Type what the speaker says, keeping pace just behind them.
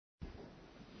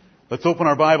Let's open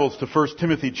our Bibles to 1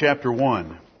 Timothy chapter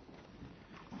 1.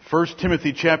 1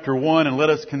 Timothy chapter 1, and let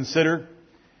us consider,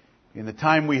 in the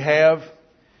time we have,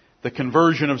 the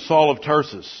conversion of Saul of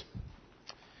Tarsus.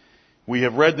 We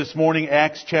have read this morning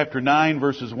Acts chapter 9,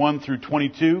 verses 1 through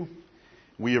 22.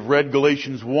 We have read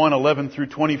Galatians 1, 11 through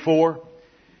 24.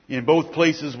 In both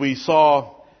places we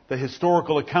saw the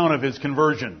historical account of his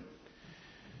conversion,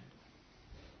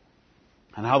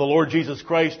 and how the Lord Jesus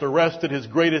Christ arrested his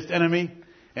greatest enemy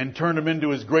and turned him into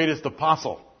his greatest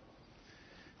apostle.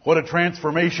 What a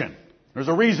transformation. There's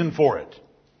a reason for it.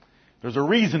 There's a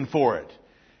reason for it.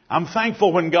 I'm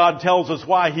thankful when God tells us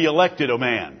why He elected a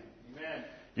man. Amen.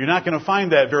 You're not going to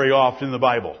find that very often in the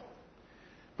Bible.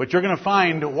 But you're going to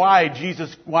find why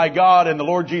God and the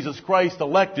Lord Jesus Christ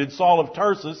elected Saul of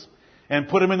Tarsus and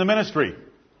put him in the ministry.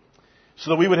 So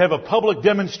that we would have a public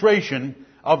demonstration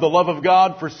of the love of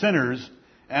God for sinners,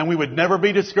 and we would never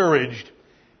be discouraged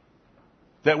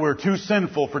that we're too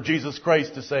sinful for Jesus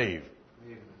Christ to save.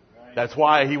 That's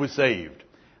why He was saved.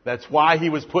 That's why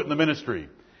He was put in the ministry.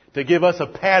 To give us a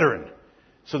pattern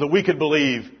so that we could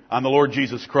believe on the Lord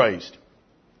Jesus Christ.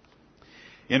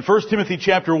 In 1 Timothy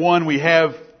chapter 1, we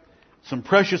have some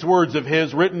precious words of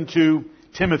His written to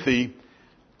Timothy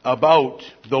about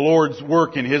the Lord's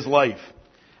work in his life.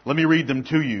 Let me read them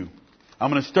to you.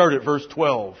 I'm going to start at verse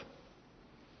 12.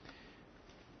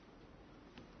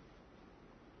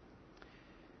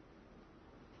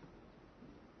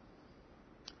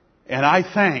 And I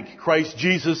thank Christ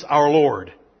Jesus our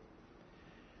Lord,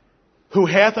 who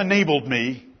hath enabled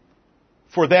me,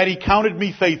 for that He counted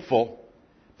me faithful,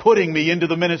 putting me into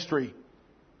the ministry,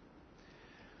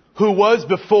 who was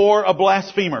before a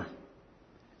blasphemer,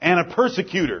 and a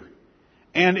persecutor,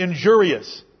 and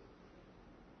injurious.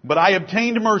 But I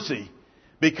obtained mercy,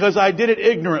 because I did it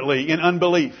ignorantly in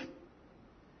unbelief.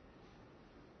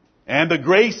 And the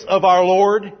grace of our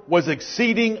Lord was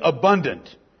exceeding abundant,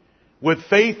 with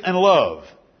faith and love,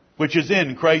 which is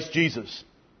in Christ Jesus.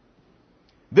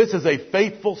 This is a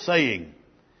faithful saying,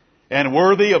 and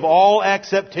worthy of all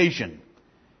acceptation,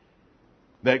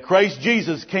 that Christ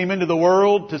Jesus came into the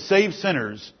world to save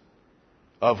sinners,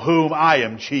 of whom I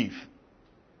am chief.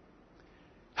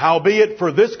 Howbeit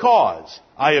for this cause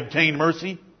I obtained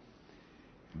mercy,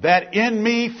 that in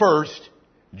me first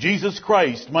Jesus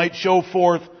Christ might show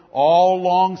forth all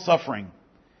long suffering,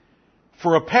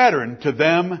 for a pattern to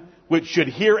them which should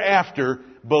hereafter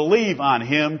believe on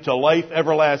Him to life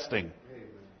everlasting. Amen.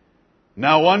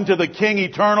 Now unto the King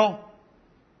eternal,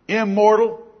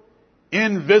 immortal,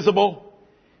 invisible,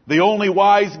 the only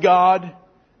wise God,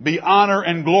 be honor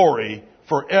and glory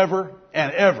forever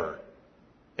and ever.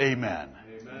 Amen.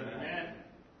 Amen.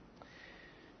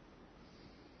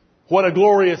 What a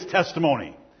glorious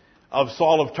testimony of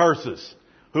Saul of Tarsus,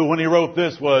 who when he wrote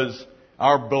this was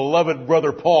our beloved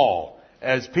brother Paul,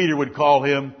 as Peter would call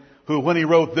him, who when he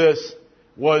wrote this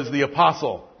was the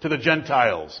apostle to the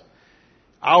Gentiles,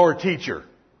 our teacher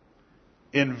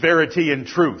in verity and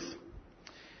truth.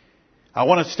 I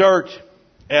want to start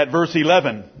at verse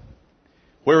 11,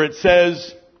 where it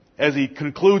says, as he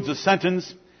concludes the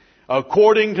sentence,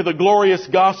 according to the glorious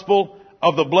gospel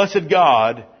of the blessed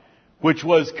God, which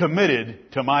was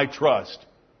committed to my trust.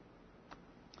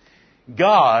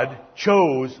 God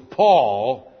chose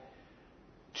Paul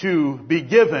to be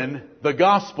given the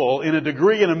gospel in a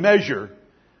degree and a measure,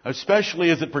 especially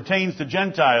as it pertains to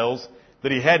Gentiles,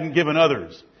 that He hadn't given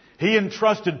others. He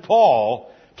entrusted Paul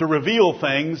to reveal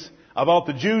things about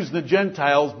the Jews and the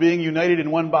Gentiles being united in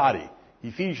one body.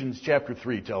 Ephesians chapter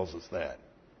 3 tells us that.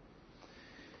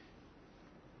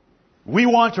 We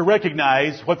want to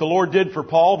recognize what the Lord did for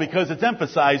Paul because it's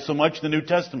emphasized so much in the New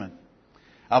Testament.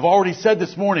 I've already said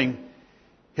this morning,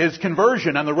 his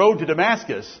conversion on the road to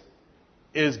Damascus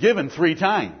is given 3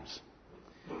 times.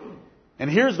 And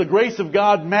here's the grace of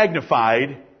God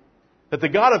magnified, that the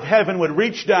God of heaven would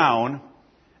reach down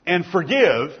and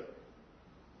forgive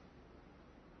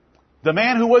the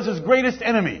man who was his greatest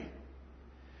enemy,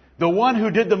 the one who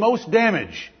did the most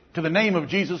damage to the name of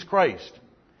Jesus Christ,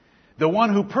 the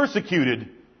one who persecuted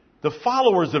the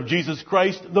followers of Jesus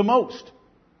Christ the most.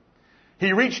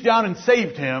 He reached down and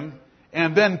saved him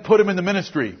and then put him in the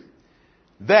ministry.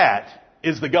 That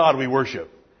is the God we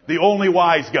worship, the only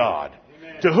wise God,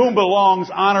 Amen, to whom belongs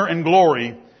honor and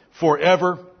glory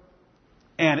forever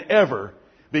and ever,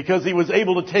 because He was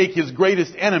able to take His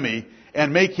greatest enemy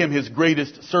and make him His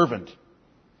greatest servant.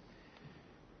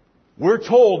 We're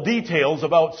told details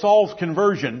about Saul's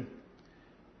conversion,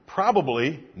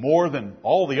 probably more than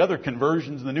all the other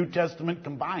conversions in the New Testament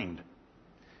combined,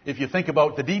 if you think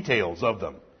about the details of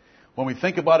them. When we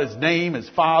think about his name, his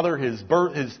father, his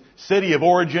birth, his city of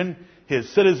origin, his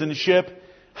citizenship,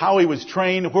 how he was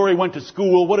trained, where he went to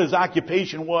school, what his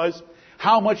occupation was,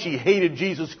 how much he hated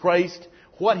Jesus Christ,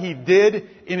 what he did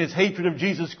in his hatred of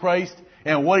Jesus Christ,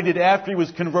 and what he did after he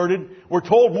was converted. We're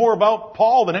told more about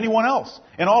Paul than anyone else,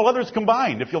 and all others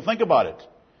combined, if you'll think about it.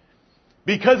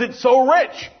 Because it's so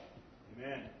rich.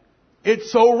 Amen.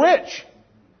 It's so rich.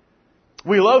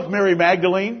 We love Mary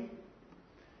Magdalene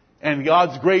and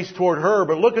God's grace toward her,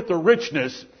 but look at the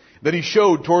richness that he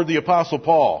showed toward the Apostle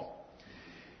Paul.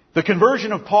 The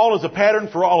conversion of Paul is a pattern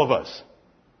for all of us.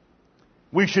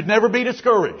 We should never be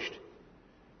discouraged,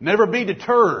 never be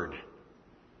deterred,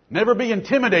 never be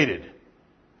intimidated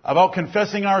about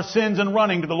confessing our sins and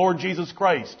running to the Lord Jesus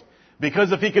Christ.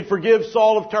 Because if he could forgive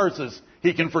Saul of Tarsus,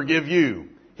 he can forgive you.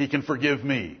 He can forgive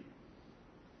me.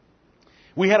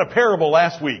 We had a parable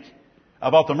last week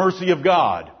about the mercy of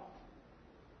God.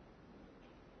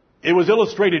 It was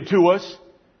illustrated to us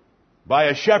by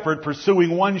a shepherd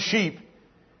pursuing one sheep,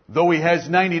 though he has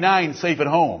 99 safe at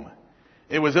home.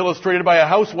 It was illustrated by a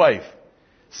housewife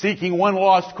seeking one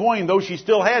lost coin, though she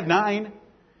still had 9.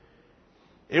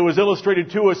 It was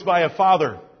illustrated to us by a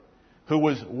father who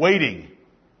was waiting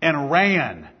and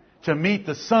ran to meet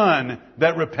the son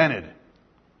that repented.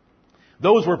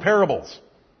 Those were parables.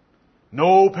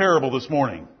 No parable this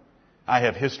morning. I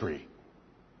have history.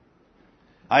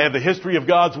 I have the history of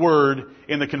God's Word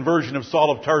in the conversion of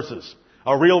Saul of Tarsus.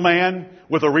 A real man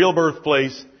with a real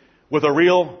birthplace, with a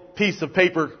real piece of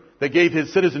paper that gave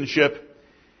his citizenship,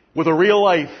 with a real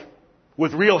life,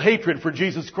 with real hatred for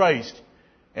Jesus Christ,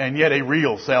 and yet a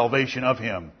real salvation of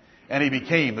him. And he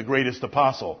became the greatest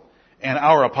apostle, and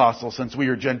our apostle, since we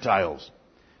are Gentiles.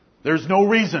 There's no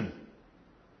reason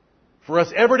for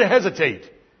us ever to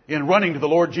hesitate in running to the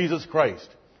Lord Jesus Christ.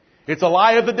 It's a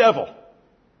lie of the devil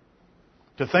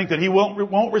to think that he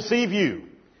won't receive you.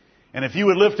 And if you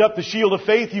would lift up the shield of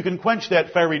faith, you can quench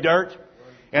that fiery dart.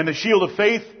 And the shield of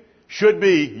faith should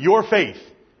be your faith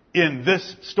in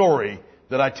this story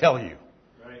that I tell you.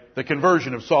 Right. The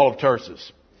conversion of Saul of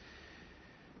Tarsus.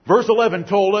 Verse 11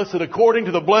 told us that according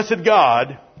to the blessed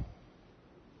God,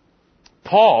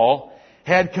 Paul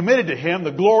had committed to him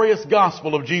the glorious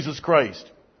gospel of Jesus Christ.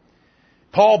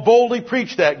 Paul boldly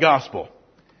preached that gospel.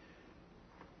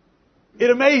 It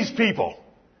amazed people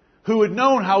who had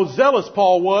known how zealous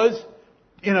Paul was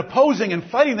in opposing and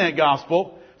fighting that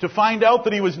gospel to find out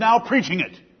that he was now preaching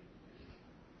it.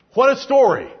 What a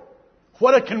story.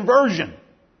 What a conversion.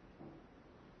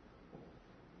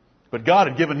 But God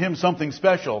had given him something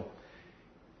special,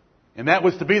 and that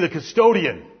was to be the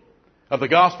custodian of the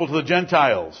gospel to the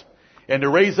Gentiles, and to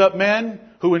raise up men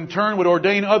who in turn would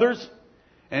ordain others,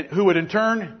 and who would in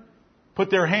turn put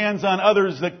their hands on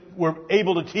others that were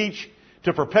able to teach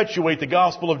to perpetuate the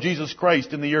gospel of Jesus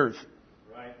Christ in the earth.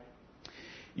 Right.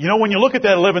 You know, when you look at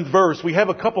that 11th verse, we have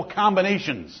a couple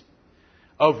combinations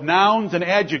of nouns and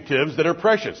adjectives that are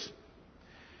precious.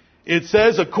 It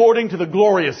says, according to the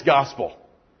glorious gospel.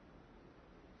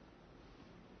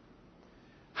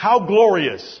 How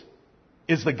glorious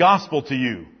is the gospel to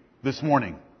you this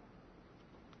morning?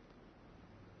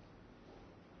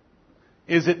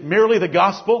 Is it merely the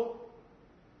gospel?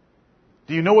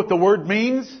 Do you know what the word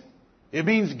means? It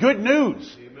means good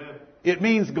news. Amen. It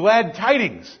means glad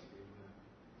tidings.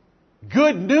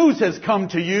 Good news has come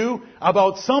to you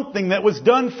about something that was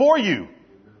done for you.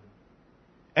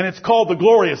 And it's called the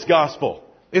glorious gospel.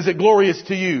 Is it glorious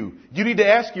to you? You need to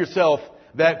ask yourself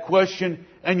that question,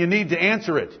 and you need to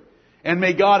answer it. And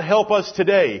may God help us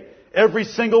today, every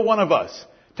single one of us,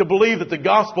 to believe that the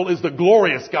gospel is the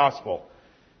glorious gospel.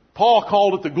 Paul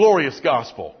called it the glorious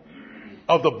gospel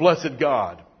of the blessed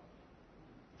God.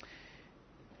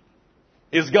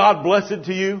 Is God blessed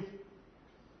to you?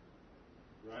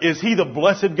 Is He the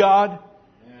blessed God?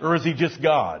 Or is He just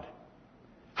God?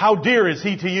 How dear is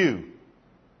He to you?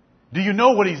 Do you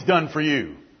know what He's done for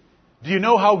you? Do you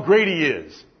know how great He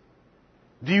is?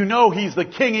 Do you know He's the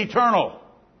King eternal,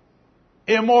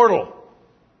 immortal,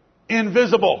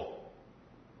 invisible,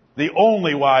 the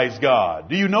only wise God?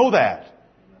 Do you know that?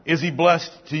 Is He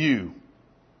blessed to you?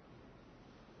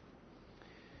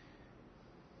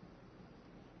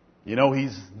 You know,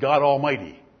 He's God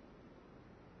Almighty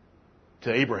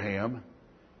to Abraham.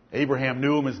 Abraham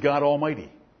knew Him as God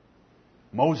Almighty.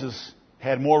 Moses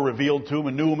had more revealed to him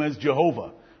and knew Him as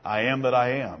Jehovah. I am that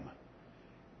I am.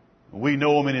 We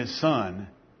know Him in His Son,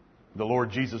 the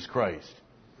Lord Jesus Christ.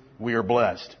 We are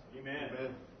blessed. Amen.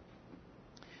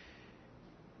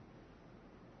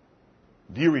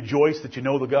 Do you rejoice that you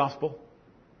know the gospel?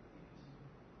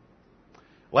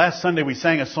 Last Sunday we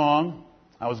sang a song.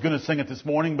 I was going to sing it this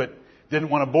morning, but didn't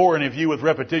want to bore any of you with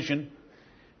repetition.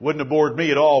 Wouldn't have bored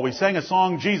me at all. We sang a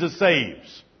song, Jesus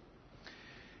Saves.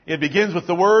 It begins with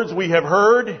the words, we have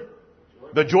heard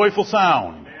the joyful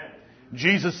sound.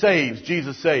 Jesus saves,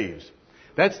 Jesus saves.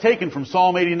 That's taken from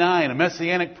Psalm 89, a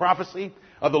messianic prophecy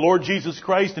of the Lord Jesus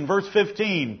Christ in verse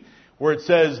 15, where it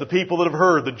says, the people that have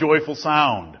heard the joyful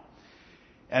sound.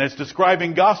 And it's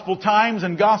describing gospel times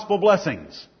and gospel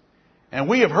blessings. And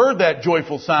we have heard that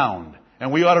joyful sound,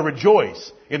 and we ought to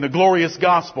rejoice in the glorious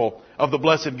gospel of the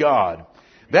blessed God.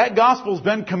 That gospel's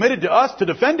been committed to us to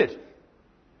defend it.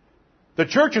 The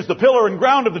church is the pillar and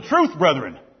ground of the truth,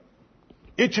 brethren.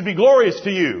 It should be glorious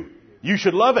to you. You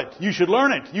should love it. You should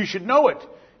learn it. You should know it.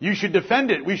 You should defend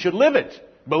it. We should live it,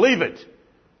 believe it,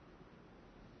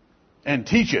 and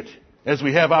teach it as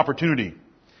we have opportunity.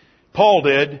 Paul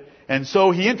did, and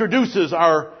so he introduces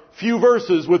our few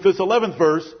verses with this 11th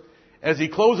verse as he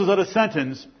closes out a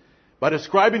sentence by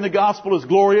describing the gospel as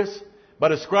glorious, by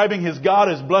describing his God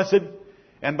as blessed,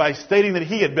 and by stating that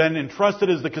he had been entrusted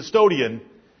as the custodian,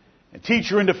 and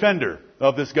teacher and defender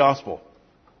of this gospel.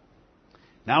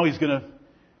 Now he's going to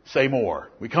say more.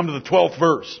 We come to the 12th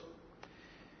verse.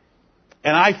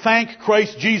 And I thank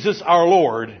Christ Jesus our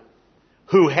Lord,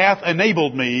 who hath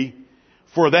enabled me,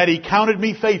 for that he counted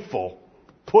me faithful,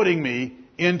 putting me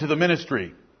into the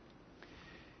ministry.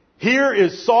 Here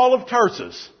is Saul of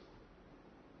Tarsus,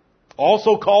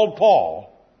 also called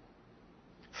Paul,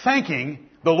 thanking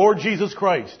the Lord Jesus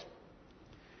Christ.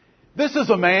 This is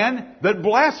a man that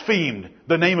blasphemed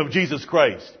the name of Jesus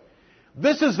Christ.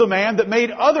 This is the man that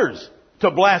made others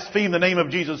to blaspheme the name of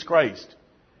Jesus Christ.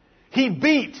 He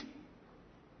beat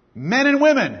men and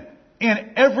women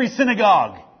in every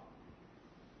synagogue.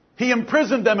 He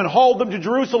imprisoned them and hauled them to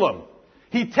Jerusalem.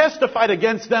 He testified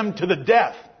against them to the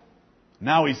death.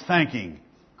 Now he's thanking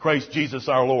Christ Jesus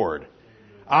our Lord.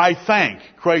 I thank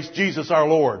Christ Jesus our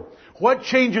Lord. What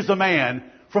changes a man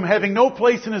from having no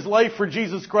place in his life for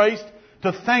Jesus Christ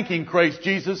to thanking Christ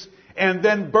Jesus and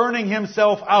then burning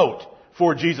himself out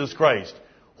for Jesus Christ?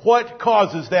 What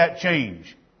causes that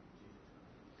change?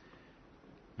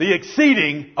 The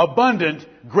exceeding abundant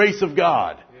grace of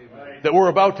God that we're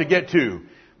about to get to.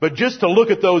 But just to look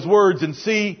at those words and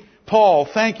see Paul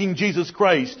thanking Jesus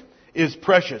Christ is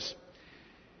precious.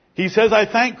 He says, I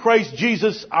thank Christ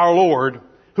Jesus our Lord,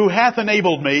 who hath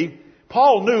enabled me.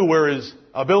 Paul knew where his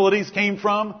abilities came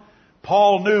from.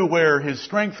 Paul knew where his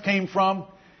strength came from.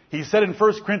 He said in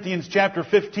 1 Corinthians chapter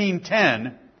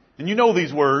 15:10, and you know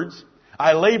these words,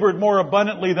 I labored more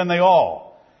abundantly than they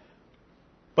all.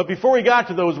 But before he got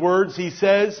to those words, he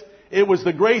says, it was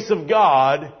the grace of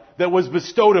God that was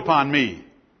bestowed upon me.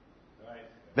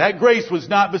 That grace was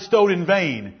not bestowed in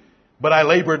vain, but I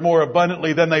labored more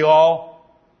abundantly than they all,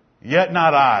 yet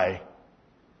not I.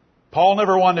 Paul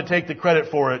never wanted to take the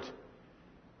credit for it,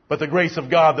 but the grace of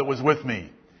God that was with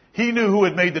me. He knew who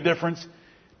had made the difference.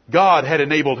 God had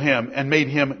enabled him and made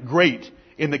him great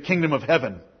in the kingdom of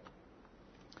heaven.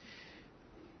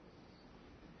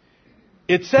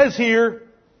 It says here,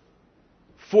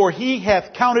 for he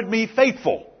hath counted me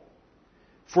faithful.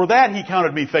 For that he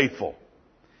counted me faithful.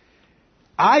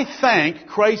 I thank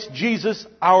Christ Jesus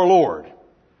our Lord,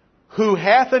 who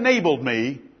hath enabled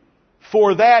me,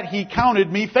 for that he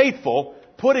counted me faithful,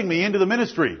 putting me into the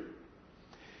ministry.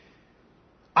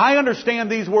 I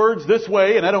understand these words this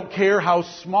way, and I don't care how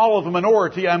small of a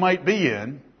minority I might be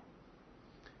in,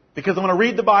 because I'm going to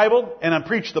read the Bible and I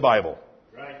preach the Bible.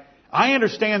 Right. I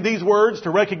understand these words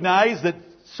to recognize that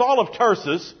Saul of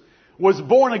Tarsus was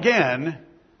born again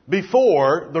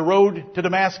before the road to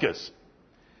Damascus.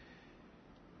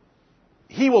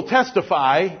 He will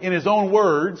testify in his own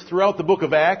words throughout the book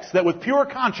of Acts that with pure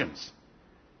conscience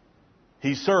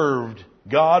he served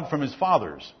God from his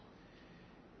fathers.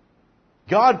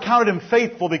 God counted him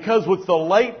faithful because with the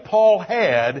light Paul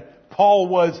had, Paul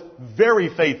was very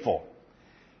faithful.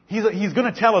 He's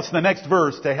going to tell us in the next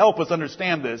verse to help us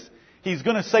understand this. He's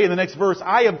going to say in the next verse,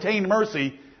 I obtained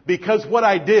mercy because what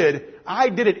I did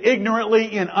it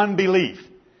ignorantly in unbelief.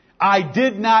 I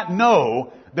did not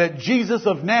know that Jesus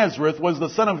of Nazareth was the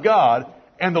Son of God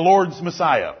and the Lord's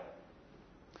Messiah.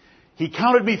 He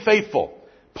counted me faithful.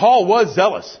 Paul was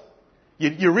zealous.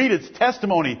 You read his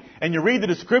testimony and you read the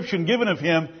description given of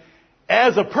him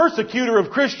as a persecutor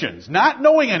of Christians, not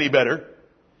knowing any better,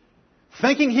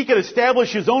 thinking he could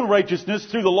establish his own righteousness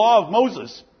through the law of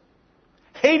Moses,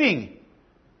 hating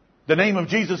the name of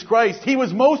Jesus Christ. He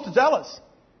was most zealous.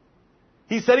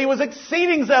 He said he was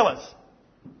exceeding zealous.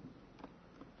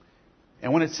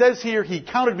 And when it says here, he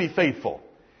counted me faithful,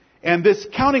 and this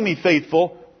counting me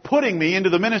faithful, putting me into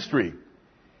the ministry.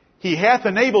 He hath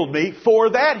enabled me, for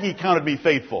that he counted me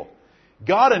faithful.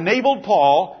 God enabled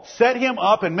Paul, set him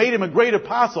up, and made him a great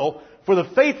apostle for the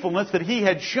faithfulness that he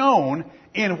had shown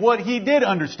in what he did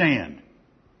understand.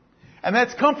 And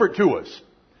that's comfort to us.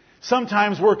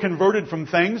 Sometimes we're converted from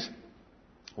things,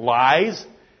 lies,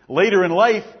 later in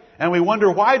life, and we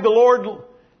wonder, why did the Lord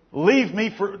leave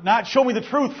me not show me the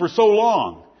truth for so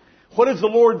long? What does the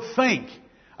Lord think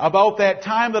about that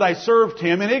time that I served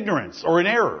Him in ignorance or in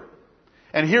error?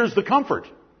 And here's the comfort.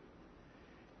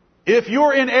 If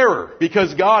you're in error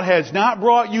because God has not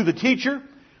brought you the teacher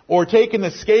or taken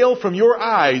the scale from your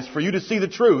eyes for you to see the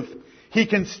truth, He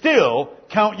can still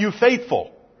count you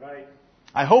faithful. Right.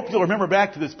 I hope you'll remember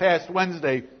back to this past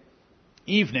Wednesday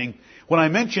evening when I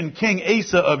mentioned King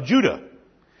Asa of Judah.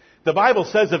 The Bible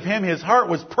says of him, his heart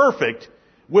was perfect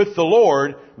with the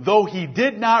Lord, though he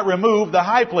did not remove the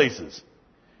high places.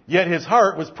 Yet his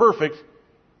heart was perfect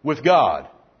with God.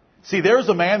 See, there's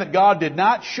a man that God did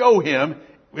not show him,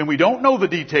 and we don't know the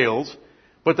details,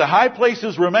 but the high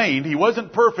places remained. He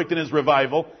wasn't perfect in his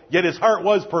revival, yet his heart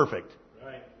was perfect.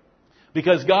 Right.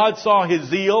 Because God saw his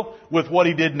zeal with what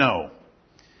he did know.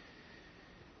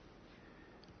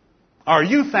 Are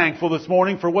you thankful this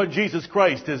morning for what Jesus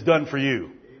Christ has done for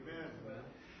you?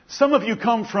 Some of you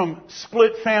come from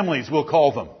split families, we'll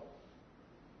call them,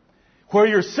 where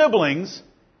your siblings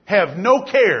have no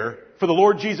care for the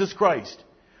Lord Jesus Christ.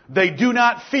 They do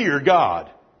not fear God.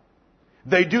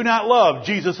 They do not love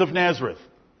Jesus of Nazareth.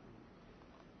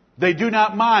 They do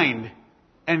not mind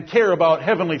and care about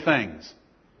heavenly things.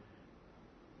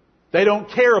 They don't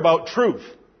care about truth.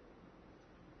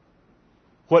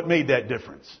 What made that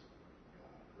difference?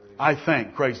 I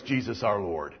thank Christ Jesus our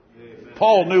Lord.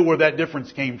 Paul knew where that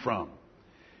difference came from.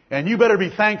 And you better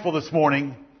be thankful this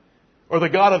morning, or the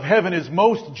God of heaven is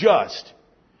most just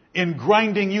in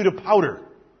grinding you to powder,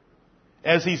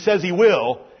 as He says He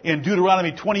will in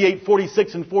Deuteronomy 28,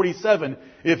 46, and 47,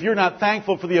 if you're not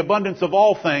thankful for the abundance of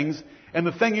all things, and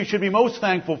the thing you should be most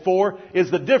thankful for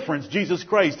is the difference Jesus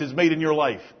Christ has made in your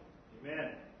life. Amen.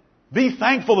 Be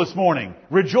thankful this morning.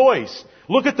 Rejoice.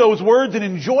 Look at those words and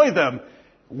enjoy them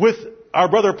with our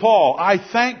brother Paul. I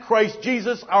thank Christ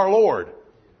Jesus our Lord.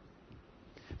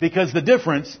 Because the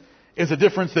difference is a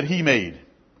difference that He made.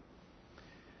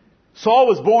 Saul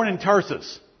was born in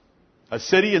Tarsus, a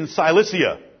city in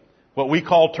Cilicia, what we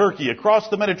call Turkey, across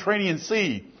the Mediterranean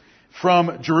Sea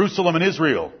from Jerusalem and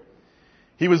Israel.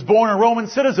 He was born a Roman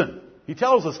citizen. He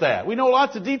tells us that. We know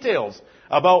lots of details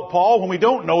about Paul when we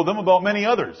don't know them about many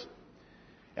others.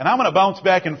 And I'm going to bounce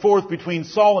back and forth between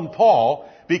Saul and Paul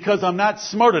because I'm not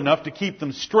smart enough to keep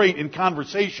them straight in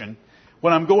conversation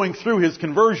when I'm going through his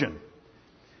conversion.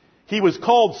 He was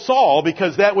called Saul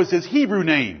because that was his Hebrew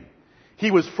name.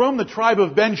 He was from the tribe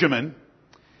of Benjamin.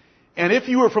 And if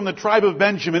you were from the tribe of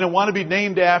Benjamin and want to be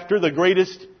named after the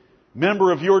greatest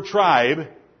member of your tribe,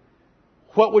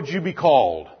 what would you be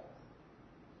called?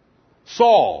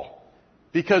 Saul.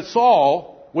 Because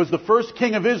Saul was the first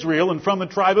king of Israel and from the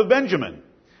tribe of Benjamin.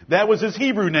 That was his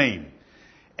Hebrew name.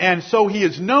 And so he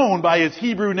is known by his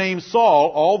Hebrew name Saul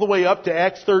all the way up to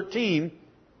Acts 13.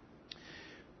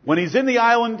 When he's in the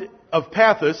island of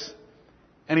Paphos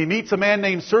and he meets a man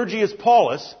named Sergius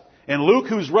Paulus, and Luke,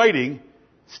 who's writing,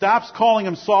 stops calling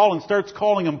him Saul and starts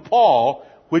calling him Paul,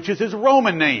 which is his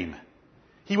Roman name.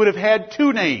 He would have had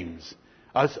two names,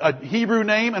 a Hebrew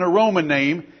name and a Roman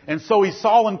name, and so he's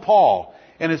Saul and Paul.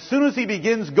 And as soon as he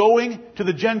begins going to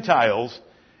the Gentiles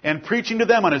and preaching to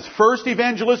them on his first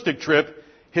evangelistic trip,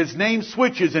 his name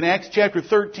switches in Acts chapter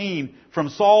 13 from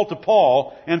Saul to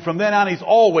Paul, and from then on he's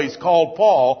always called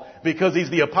Paul because he's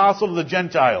the apostle of the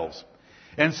Gentiles.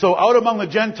 And so out among the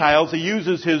Gentiles he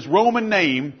uses his Roman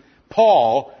name,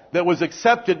 Paul, that was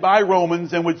accepted by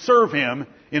Romans and would serve him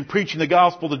in preaching the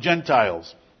gospel to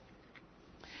Gentiles.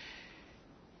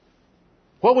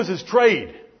 What was his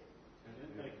trade?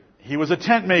 He was a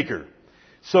tent maker.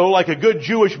 So like a good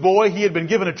Jewish boy, he had been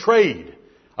given a trade,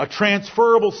 a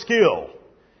transferable skill.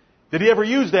 Did he ever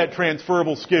use that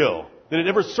transferable skill? Did it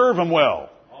ever serve him well?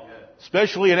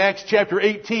 Especially in Acts chapter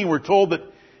 18, we're told that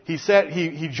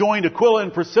he joined Aquila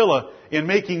and Priscilla in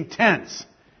making tents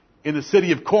in the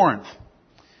city of Corinth.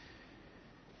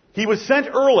 He was sent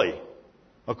early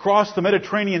across the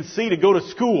Mediterranean Sea to go to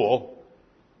school,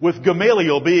 with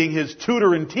Gamaliel being his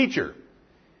tutor and teacher.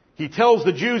 He tells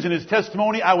the Jews in his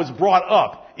testimony, I was brought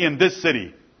up in this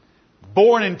city.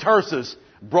 Born in Tarsus,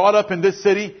 brought up in this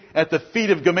city at the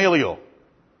feet of Gamaliel.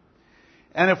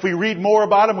 And if we read more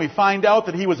about him, we find out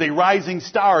that he was a rising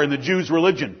star in the Jews'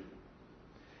 religion.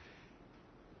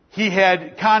 He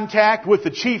had contact with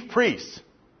the chief priests.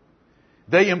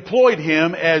 They employed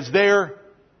him as their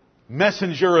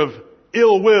messenger of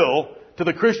ill will to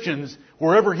the Christians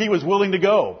wherever he was willing to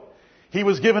go. He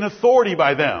was given authority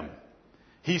by them.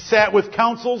 He sat with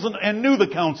councils and knew the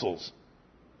councils.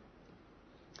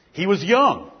 He was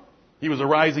young. He was a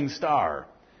rising star.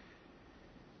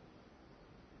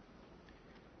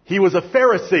 He was a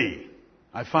Pharisee.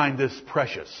 I find this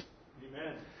precious.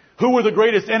 Amen. Who were the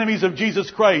greatest enemies of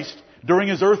Jesus Christ during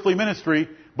his earthly ministry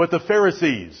but the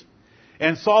Pharisees?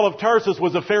 And Saul of Tarsus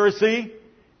was a Pharisee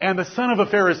and the son of a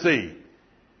Pharisee.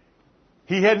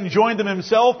 He hadn't joined them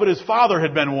himself, but his father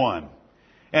had been one.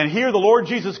 And here the Lord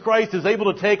Jesus Christ is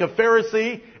able to take a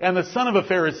Pharisee and the son of a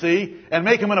Pharisee and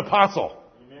make him an apostle.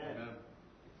 Amen.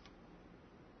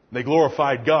 They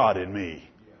glorified God in me.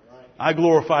 I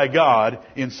glorify God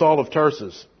in Saul of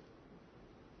Tarsus.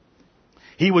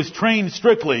 He was trained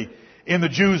strictly in the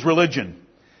Jews' religion.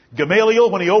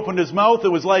 Gamaliel, when he opened his mouth, it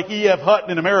was like E.F.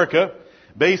 Hutton in America,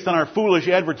 based on our foolish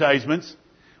advertisements.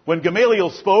 When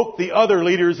Gamaliel spoke, the other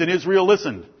leaders in Israel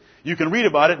listened. You can read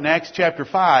about it in Acts chapter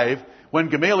 5, when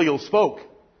Gamaliel spoke.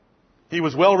 He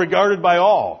was well regarded by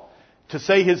all. To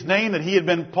say his name, that he had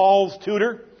been Paul's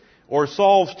tutor, or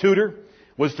Saul's tutor,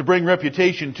 was to bring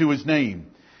reputation to his name.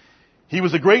 He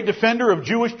was a great defender of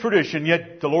Jewish tradition,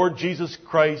 yet the Lord Jesus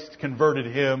Christ converted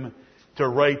him to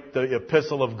write the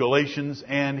epistle of Galatians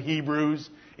and Hebrews,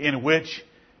 in which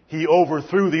he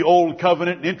overthrew the old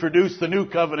covenant and introduced the new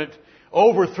covenant,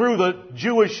 overthrew the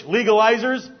Jewish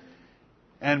legalizers,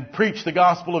 and preached the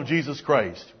gospel of Jesus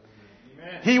Christ.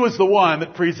 Amen. He was the one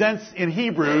that presents in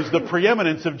Hebrews the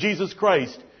preeminence of Jesus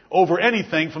Christ over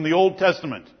anything from the Old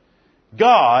Testament.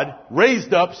 God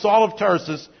raised up Saul of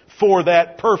Tarsus for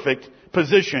that perfect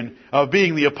position of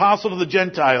being the apostle to the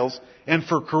Gentiles and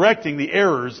for correcting the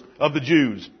errors of the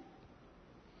Jews.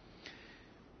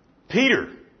 Peter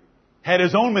had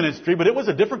his own ministry, but it was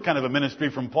a different kind of a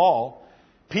ministry from Paul.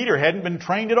 Peter hadn't been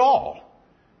trained at all,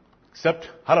 except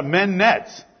how to mend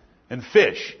nets and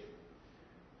fish,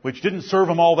 which didn't serve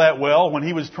him all that well when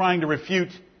he was trying to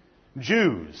refute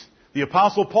Jews. The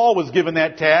apostle Paul was given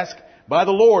that task by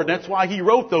the Lord. That's why he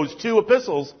wrote those two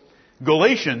epistles,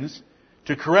 Galatians,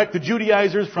 to correct the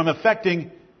Judaizers from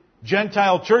affecting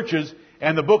Gentile churches,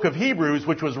 and the book of Hebrews,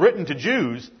 which was written to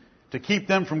Jews, to keep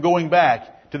them from going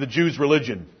back to the Jews'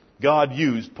 religion. God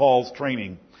used Paul's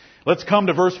training. Let's come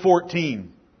to verse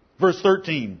 14. Verse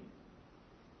 13.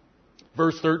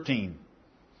 Verse 13.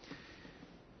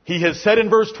 He has said in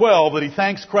verse 12 that he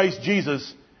thanks Christ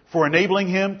Jesus for enabling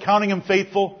him, counting him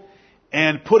faithful,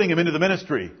 and putting him into the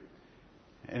ministry.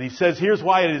 And he says, here's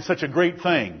why it is such a great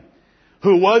thing.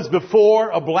 Who was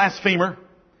before a blasphemer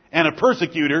and a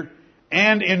persecutor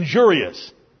and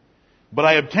injurious. But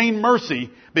I obtained mercy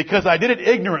because I did it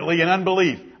ignorantly in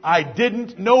unbelief. I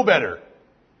didn't know better.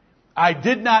 I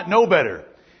did not know better.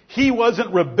 He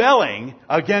wasn't rebelling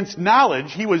against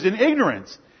knowledge. He was in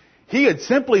ignorance. He had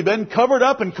simply been covered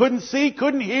up and couldn't see,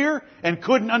 couldn't hear, and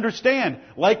couldn't understand,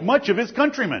 like much of his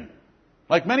countrymen.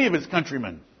 Like many of his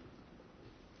countrymen.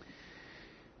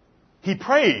 He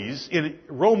prays in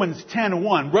Romans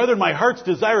 10:1, Brethren, my heart's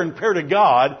desire and prayer to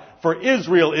God for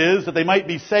Israel is that they might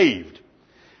be saved.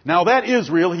 Now that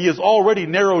Israel, he has already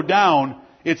narrowed down.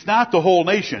 It's not the whole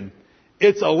nation.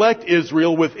 It's elect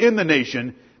Israel within the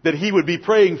nation that he would be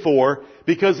praying for,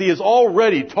 because he has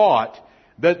already taught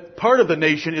that part of the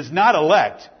nation is not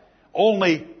elect.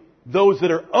 Only those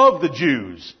that are of the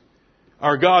Jews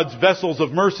are God's vessels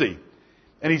of mercy.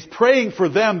 And he's praying for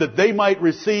them that they might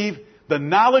receive the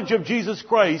knowledge of Jesus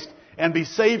Christ and be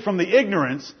saved from the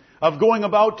ignorance of going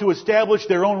about to establish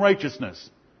their own righteousness.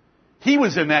 He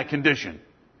was in that condition.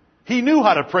 He knew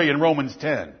how to pray in Romans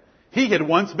 10. He had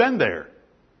once been there.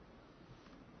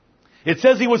 It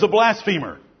says he was a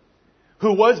blasphemer,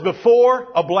 who was before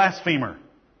a blasphemer.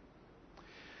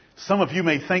 Some of you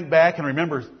may think back and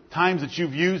remember times that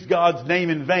you've used God's name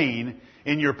in vain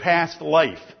in your past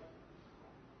life.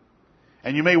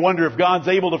 And you may wonder if God's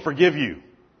able to forgive you.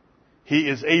 He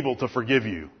is able to forgive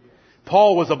you.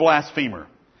 Paul was a blasphemer.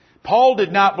 Paul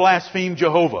did not blaspheme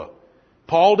Jehovah.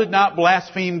 Paul did not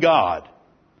blaspheme God.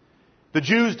 The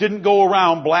Jews didn't go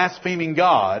around blaspheming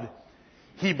God.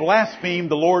 He blasphemed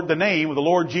the name of the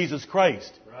Lord Jesus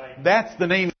Christ. Right. That's the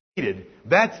name he hated.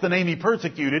 That's the name he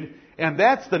persecuted. And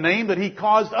that's the name that he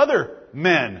caused other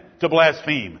men to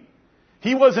blaspheme.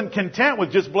 He wasn't content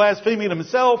with just blaspheming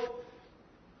himself.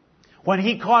 When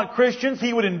he caught Christians,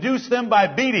 he would induce them by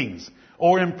beatings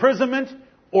or imprisonment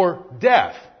or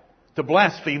death to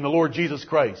blaspheme the Lord Jesus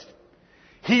Christ.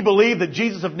 He believed that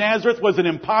Jesus of Nazareth was an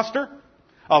impostor,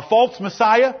 a false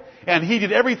Messiah, and he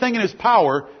did everything in his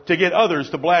power to get others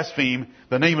to blaspheme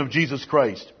the name of Jesus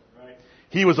Christ. Right.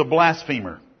 He was a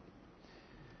blasphemer.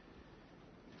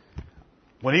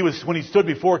 When he stood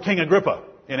before King Agrippa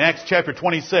in Acts chapter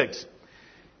 26,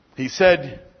 he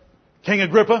said, King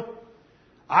Agrippa,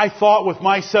 I thought with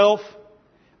myself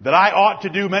that I ought to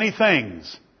do many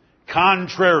things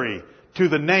contrary to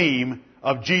the name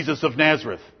of Jesus of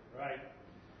Nazareth. Right.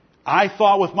 I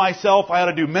thought with myself I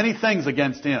ought to do many things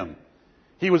against him.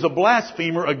 He was a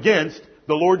blasphemer against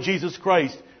the Lord Jesus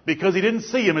Christ because he didn't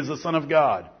see him as the Son of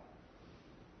God.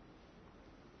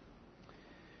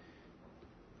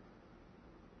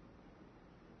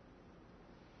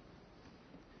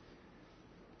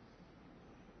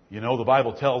 You know, the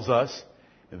Bible tells us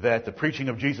that the preaching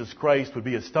of Jesus Christ would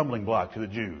be a stumbling block to the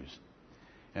Jews,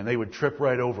 and they would trip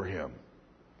right over him.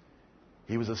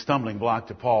 He was a stumbling block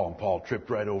to Paul, and Paul tripped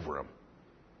right over him.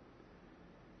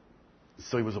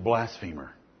 So he was a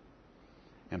blasphemer.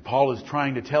 And Paul is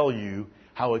trying to tell you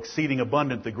how exceeding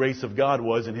abundant the grace of God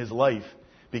was in his life,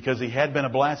 because he had been a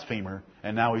blasphemer,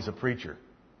 and now he's a preacher.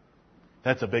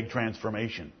 That's a big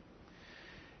transformation.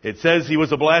 It says he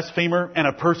was a blasphemer and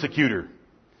a persecutor.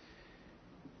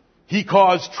 He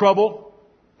caused trouble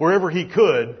wherever he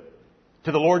could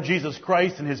to the Lord Jesus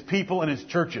Christ and his people and his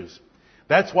churches.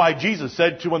 That's why Jesus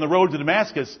said to on the road to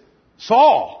Damascus,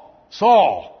 Saul,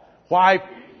 Saul, why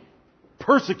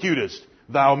persecutest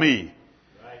thou me?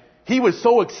 Right. He was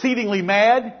so exceedingly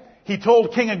mad, he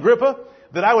told King Agrippa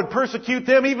that I would persecute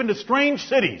them even to strange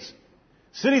cities.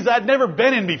 Cities I'd never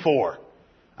been in before.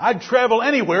 I'd travel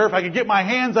anywhere if I could get my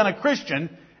hands on a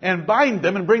Christian and bind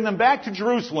them and bring them back to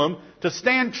Jerusalem to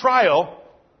stand trial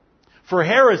for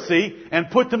heresy and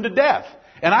put them to death.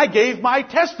 And I gave my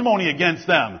testimony against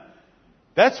them.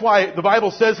 That's why the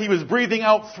Bible says he was breathing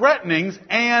out threatenings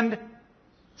and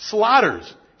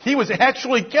slaughters. He was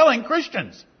actually killing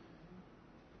Christians.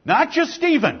 Not just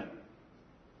Stephen.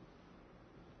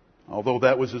 Although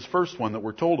that was his first one that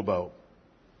we're told about.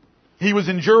 He was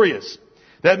injurious.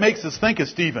 That makes us think of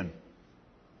Stephen.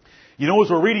 You know,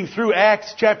 as we're reading through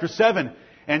Acts chapter 7,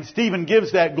 and Stephen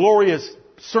gives that glorious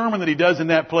sermon that he does in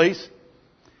that place,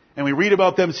 and we read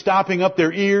about them stopping up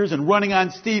their ears and running on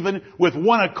Stephen with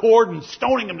one accord and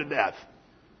stoning him to death.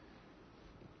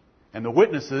 And the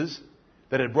witnesses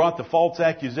that had brought the false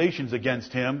accusations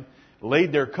against him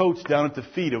laid their coats down at the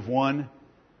feet of one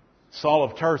Saul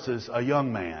of Tarsus, a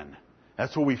young man.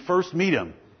 That's where we first meet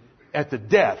him, at the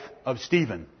death of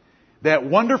Stephen. That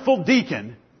wonderful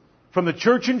deacon from the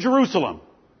church in Jerusalem.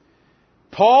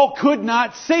 Paul could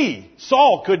not see.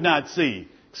 Saul could not see.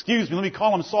 Excuse me, let me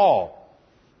call him Saul.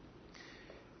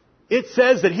 It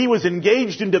says that he was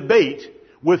engaged in debate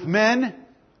with men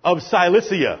of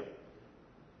Cilicia.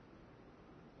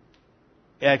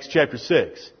 Acts chapter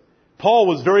 6. Paul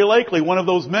was very likely one of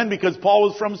those men because Paul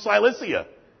was from Cilicia.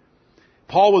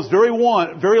 Paul was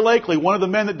very likely one of the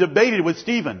men that debated with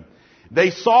Stephen.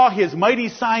 They saw his mighty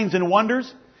signs and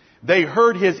wonders. They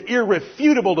heard his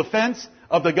irrefutable defense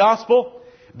of the gospel.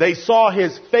 They saw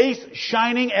his face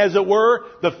shining, as it were,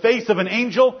 the face of an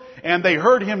angel, and they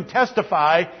heard him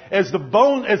testify as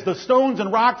the stones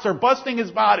and rocks are busting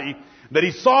his body, that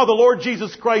he saw the Lord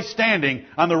Jesus Christ standing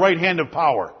on the right hand of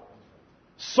power.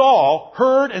 Saul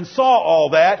heard and saw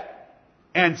all that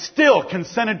and still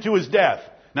consented to his death.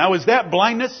 Now, is that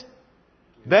blindness?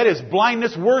 That is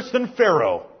blindness worse than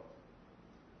Pharaoh,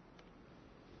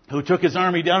 who took his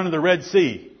army down into the Red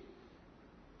Sea.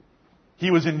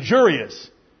 He was injurious.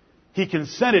 He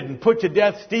consented and put to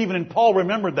death Stephen, and Paul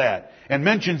remembered that and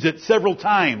mentions it several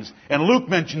times, and Luke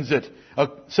mentions it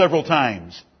several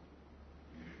times.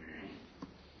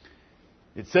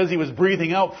 It says he was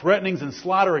breathing out threatenings and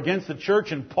slaughter against the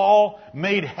church, and Paul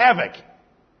made havoc.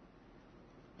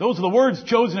 Those are the words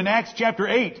chosen in Acts chapter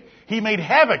 8. He made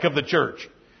havoc of the church.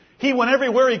 He went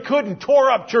everywhere he could and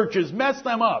tore up churches, messed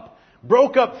them up,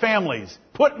 broke up families,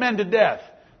 put men to death,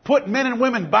 put men and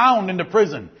women bound into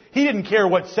prison. He didn't care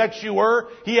what sex you were.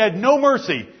 He had no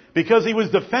mercy because he was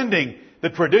defending the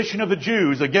tradition of the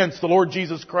Jews against the Lord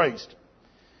Jesus Christ.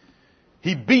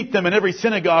 He beat them in every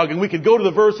synagogue, and we could go to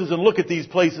the verses and look at these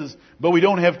places, but we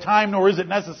don't have time, nor is it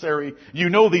necessary. You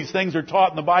know these things are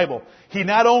taught in the Bible. He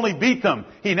not only beat them,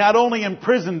 he not only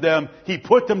imprisoned them, he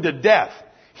put them to death.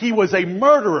 He was a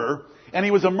murderer, and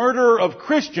he was a murderer of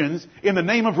Christians in the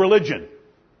name of religion.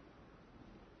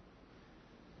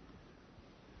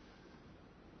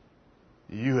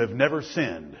 You have never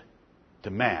sinned to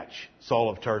match Saul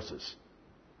of Tarsus.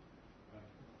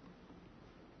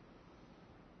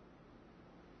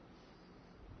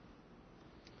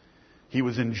 He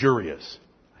was injurious.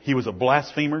 He was a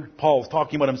blasphemer. Paul's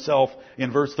talking about himself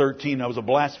in verse 13. I was a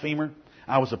blasphemer.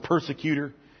 I was a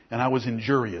persecutor. And I was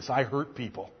injurious. I hurt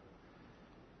people.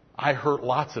 I hurt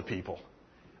lots of people.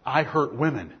 I hurt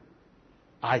women.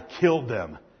 I killed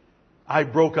them. I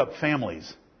broke up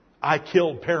families. I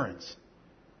killed parents.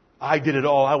 I did it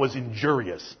all. I was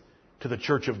injurious to the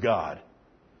church of God.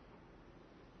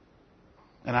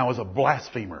 And I was a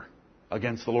blasphemer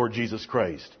against the Lord Jesus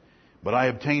Christ. But I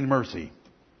obtained mercy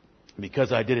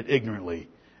because I did it ignorantly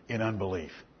in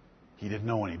unbelief. He didn't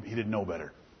know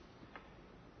better.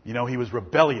 You know, he was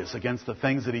rebellious against the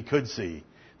things that he could see.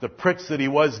 The pricks that he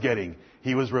was getting,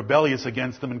 he was rebellious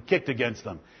against them and kicked against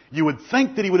them. You would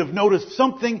think that he would have noticed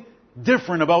something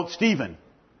different about Stephen,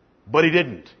 but he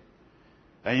didn't.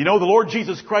 And you know, the Lord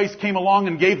Jesus Christ came along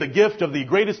and gave the gift of the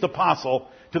greatest apostle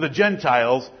to the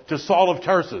Gentiles, to Saul of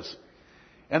Tarsus.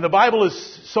 And the Bible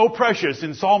is so precious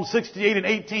in Psalm 68 and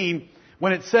 18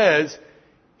 when it says,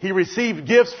 he received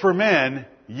gifts for men,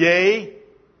 yea,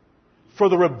 for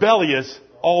the rebellious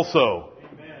also.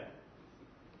 Amen.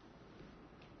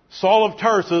 Saul of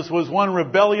Tarsus was one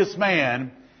rebellious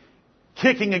man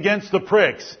kicking against the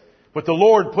pricks, but the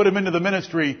Lord put him into the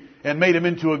ministry and made him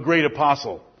into a great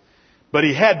apostle. But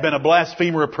he had been a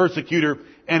blasphemer, a persecutor,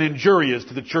 and injurious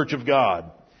to the church of God.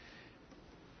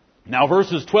 Now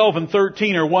verses 12 and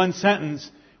 13 are one sentence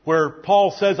where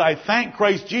Paul says, I thank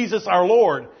Christ Jesus our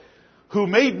Lord, who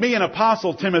made me an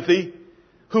apostle, Timothy,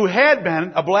 who had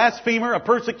been a blasphemer, a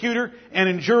persecutor, and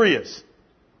injurious.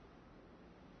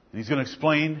 And he's going to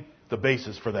explain the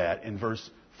basis for that in verse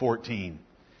 14.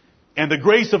 And the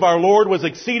grace of our Lord was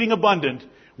exceeding abundant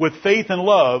with faith and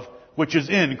love, which is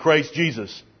in Christ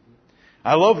Jesus.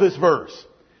 I love this verse.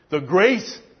 The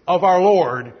grace of our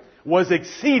Lord was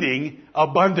exceeding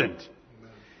abundant.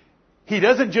 He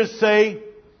doesn't just say,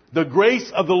 the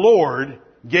grace of the Lord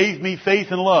gave me faith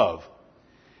and love.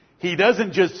 He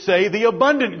doesn't just say, the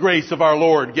abundant grace of our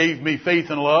Lord gave me faith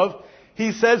and love.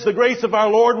 He says the grace of our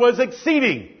Lord was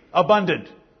exceeding abundant.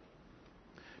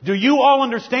 Do you all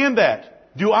understand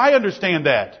that? Do I understand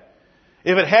that?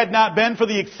 If it had not been for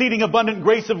the exceeding abundant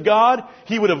grace of God,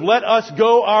 He would have let us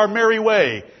go our merry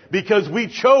way, because we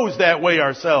chose that way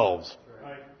ourselves.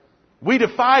 We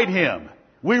defied Him.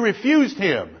 We refused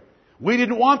Him. We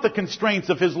didn't want the constraints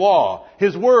of His law,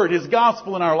 His word, His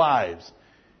gospel in our lives.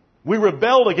 We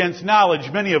rebelled against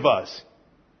knowledge, many of us.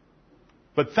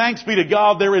 But thanks be to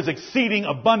God, there is exceeding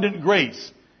abundant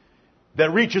grace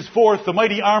that reaches forth the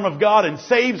mighty arm of God and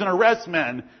saves and arrests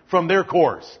men from their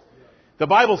course. The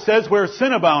Bible says where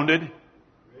sin abounded,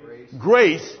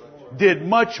 grace did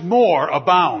much more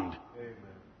abound.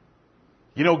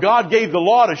 You know, God gave the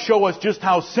law to show us just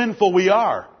how sinful we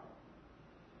are.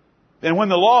 And when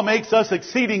the law makes us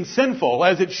exceeding sinful,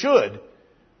 as it should,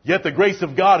 yet the grace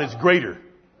of God is greater.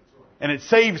 And it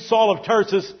saved Saul of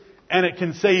Tarsus, and it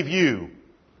can save you.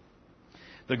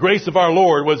 The grace of our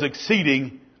Lord was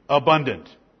exceeding abundant,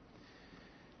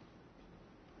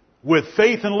 with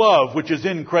faith and love which is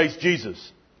in Christ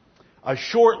Jesus. A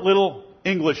short little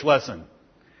English lesson.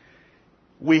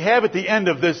 We have at the end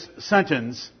of this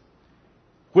sentence,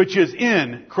 which is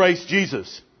in Christ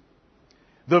Jesus.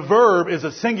 The verb is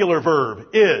a singular verb,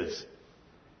 is.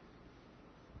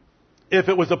 If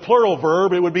it was a plural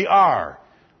verb, it would be are,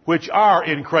 which are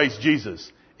in Christ Jesus.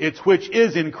 It's which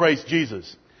is in Christ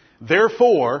Jesus.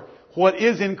 Therefore, what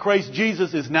is in Christ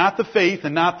Jesus is not the faith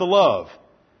and not the love.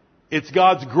 It's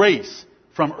God's grace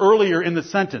from earlier in the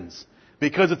sentence,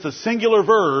 because it's a singular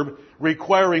verb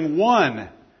requiring one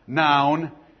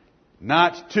noun,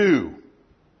 not two.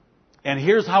 And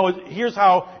here's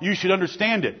how you should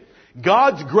understand it.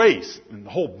 God's grace, and the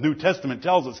whole New Testament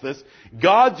tells us this,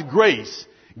 God's grace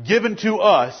given to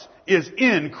us is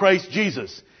in Christ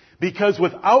Jesus. Because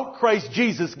without Christ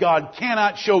Jesus, God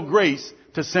cannot show grace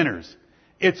to sinners.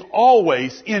 It's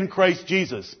always in Christ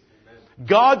Jesus.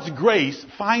 God's grace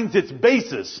finds its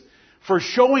basis for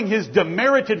showing His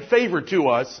demerited favor to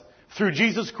us through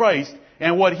Jesus Christ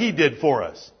and what He did for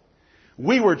us.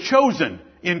 We were chosen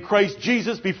in Christ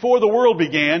Jesus before the world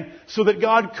began so that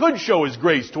God could show His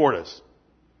grace toward us.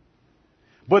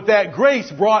 But that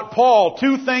grace brought Paul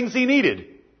two things he needed: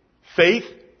 faith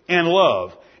and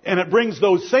love. And it brings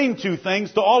those same two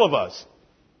things to all of us.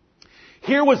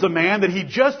 Here was a man that he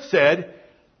just said,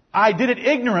 I did it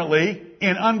ignorantly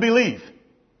in unbelief.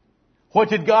 What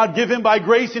did God give him by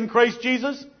grace in Christ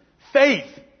Jesus? Faith.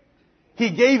 He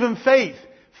gave him faith.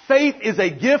 Faith is a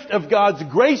gift of God's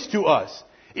grace to us.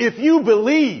 If you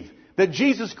believe that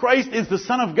Jesus Christ is the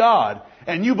Son of God,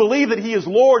 and you believe that He is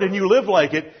Lord and you live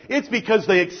like it, it's because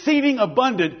the exceeding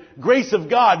abundant grace of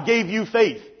God gave you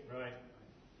faith. Right.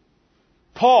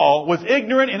 Paul was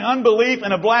ignorant in unbelief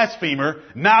and a blasphemer.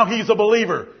 Now he's a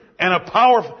believer, and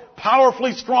a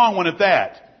powerfully strong one at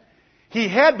that. He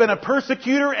had been a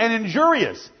persecutor and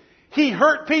injurious. He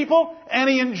hurt people and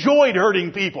he enjoyed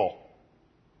hurting people.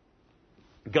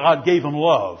 God gave him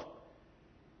love.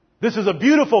 This is a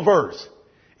beautiful verse.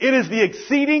 It is the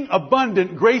exceeding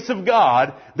abundant grace of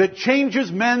God that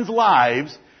changes men's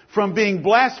lives from being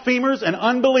blasphemers and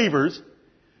unbelievers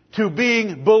to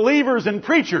being believers and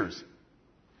preachers.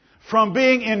 From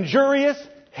being injurious,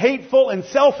 hateful, and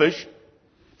selfish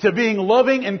to being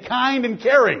loving and kind and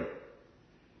caring.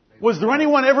 Was there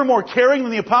anyone ever more caring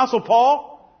than the Apostle Paul?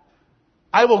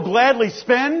 I will gladly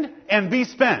spend and be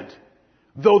spent.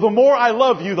 Though the more I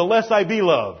love you, the less I be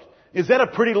loved. Is that a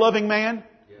pretty loving man?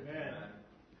 Amen.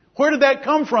 Where did that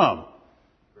come from?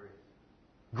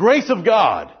 Grace of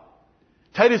God.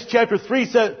 Titus chapter 3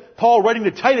 said, Paul writing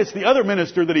to Titus, the other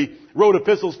minister that he wrote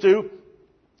epistles to,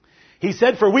 he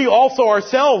said, for we also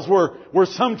ourselves were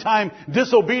sometime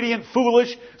disobedient,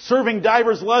 foolish, serving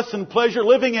divers lusts and pleasure,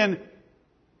 living in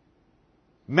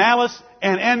malice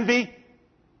and envy,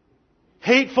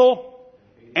 hateful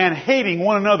and hating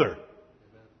one another.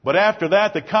 But after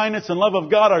that, the kindness and love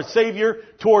of God our Savior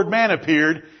toward man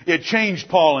appeared. It changed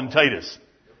Paul and Titus.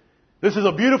 This is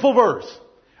a beautiful verse.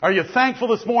 Are you thankful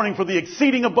this morning for the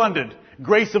exceeding abundant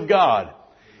grace of God?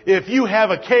 If you have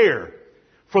a care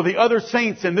for the other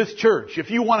saints in this church, if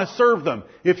you want to serve them,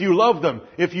 if you love them,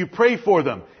 if you pray for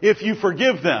them, if you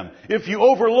forgive them, if you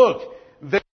overlook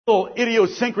the little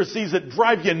idiosyncrasies that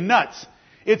drive you nuts,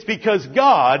 it's because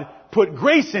God put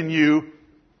grace in you,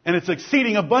 and it's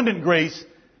exceeding abundant grace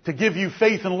to give you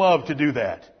faith and love to do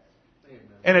that.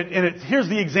 And here's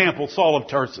the example, Saul of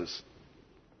Tarsus.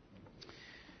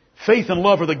 Faith and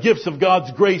love are the gifts of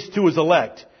God's grace to His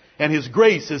elect, and His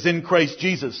grace is in Christ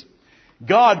Jesus.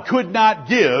 God could not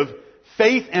give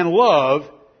faith and love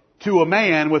to a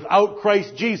man without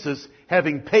Christ Jesus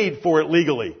having paid for it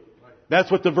legally.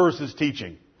 That's what the verse is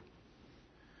teaching.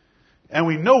 And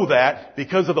we know that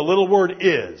because of the little word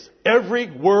is.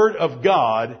 Every word of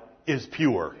God is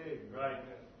pure.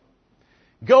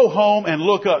 Go home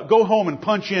and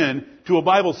punch in to a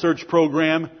Bible search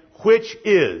program, which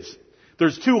is.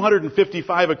 There's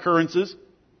 255 occurrences.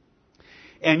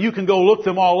 And you can go look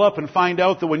them all up and find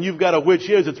out that when you've got a which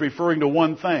is, it's referring to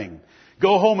one thing.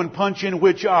 Go home and punch in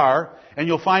which are, and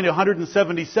you'll find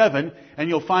 177, and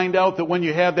you'll find out that when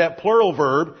you have that plural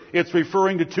verb, it's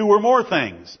referring to two or more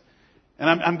things.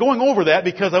 And I'm going over that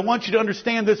because I want you to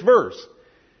understand this verse.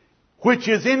 Which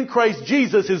is in Christ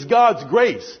Jesus is God's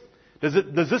grace.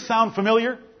 Does this sound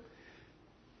familiar?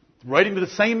 Writing to the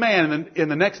same man in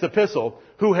the next epistle,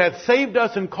 who hath saved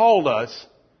us and called us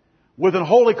with an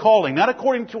holy calling, not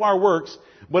according to our works,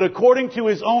 but according to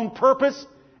His own purpose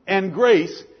and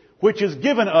grace, which is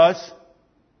given us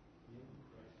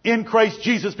in Christ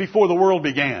Jesus before the world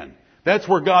began. That's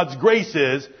where God's grace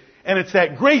is, and it's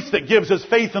that grace that gives us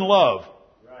faith and love.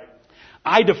 Right.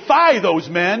 I defy those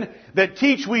men that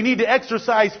teach we need to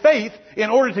exercise faith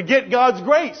in order to get God's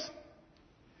grace.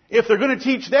 If they're going to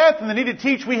teach that, then they need to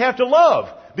teach we have to love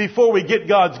before we get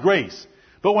God's grace.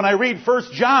 But when I read 1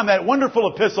 John, that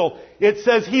wonderful epistle, it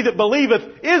says, He that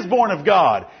believeth is born of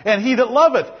God, and he that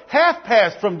loveth hath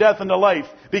passed from death unto life,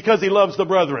 because he loves the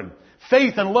brethren.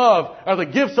 Faith and love are the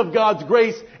gifts of God's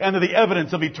grace and are the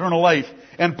evidence of eternal life.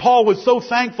 And Paul was so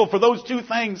thankful for those two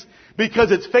things,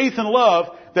 because it's faith and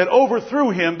love that overthrew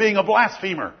him being a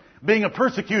blasphemer, being a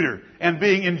persecutor, and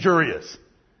being injurious.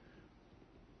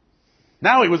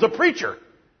 Now he was a preacher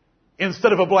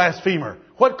instead of a blasphemer.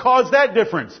 What caused that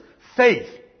difference? Faith.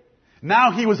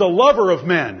 Now he was a lover of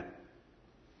men.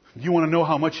 Do you want to know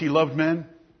how much he loved men?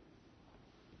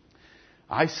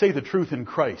 I say the truth in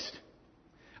Christ.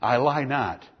 I lie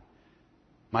not.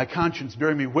 My conscience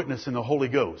bearing me witness in the Holy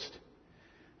Ghost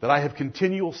that I have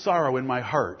continual sorrow in my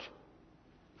heart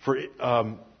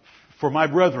for my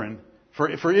brethren,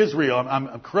 for Israel.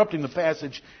 I'm corrupting the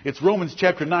passage. It's Romans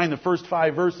chapter 9, the first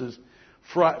 5 verses.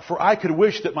 For I could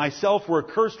wish that myself were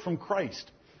accursed from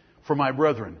Christ for my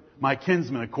brethren, my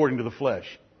kinsmen according to the flesh.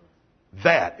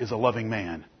 That is a loving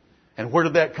man. And where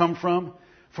did that come from?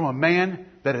 From a man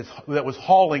that was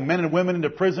hauling men and women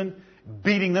into prison,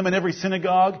 beating them in every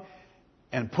synagogue,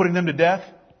 and putting them to death.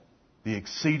 The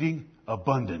exceeding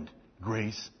abundant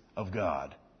grace of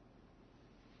God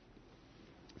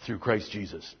through Christ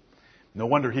Jesus. No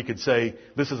wonder he could say,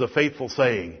 this is a faithful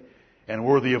saying and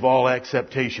worthy of all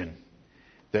acceptation,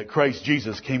 that Christ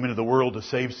Jesus came into the world to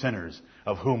save sinners,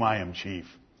 of whom I am chief.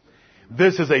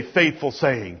 This is a faithful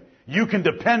saying. You can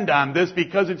depend on this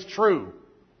because it's true.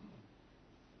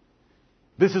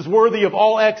 This is worthy of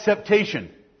all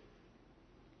acceptation.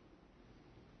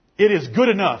 It is good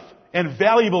enough and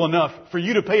valuable enough for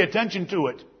you to pay attention to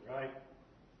it. Right.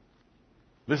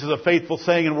 This is a faithful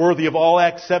saying and worthy of all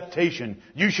acceptation.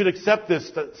 You should accept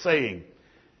this saying.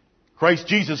 Christ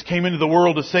Jesus came into the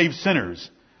world to save sinners,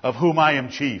 of whom I am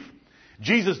chief.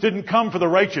 Jesus didn't come for the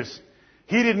righteous.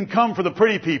 He didn't come for the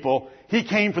pretty people. He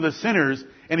came for the sinners,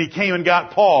 and He came and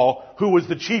got Paul, who was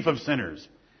the chief of sinners.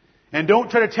 And don't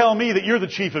try to tell me that you're the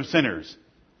chief of sinners.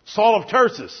 Saul of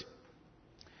Tarsus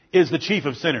is the chief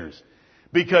of sinners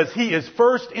because he is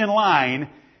first in line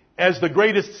as the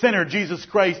greatest sinner Jesus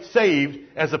Christ saved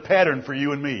as a pattern for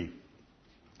you and me.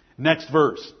 Next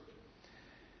verse.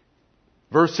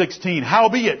 Verse 16.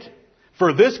 Howbeit,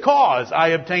 for this cause I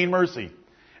obtain mercy.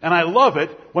 And I love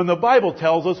it when the Bible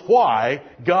tells us why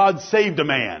God saved a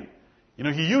man. You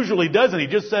know, he usually doesn't. He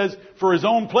just says for his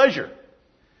own pleasure.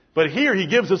 But here he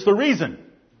gives us the reason.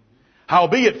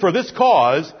 Howbeit, for this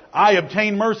cause I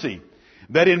obtain mercy,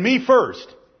 that in me first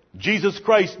Jesus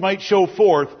Christ might show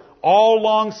forth all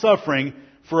long suffering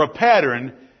for a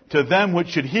pattern to them which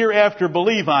should hereafter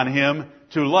believe on him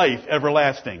to life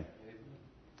everlasting.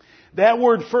 That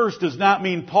word first does not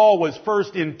mean Paul was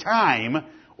first in time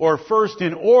or first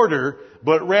in order,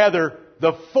 but rather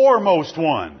the foremost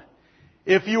one.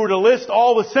 If you were to list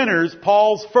all the sinners,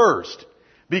 Paul's first,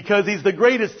 because he's the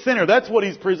greatest sinner. That's what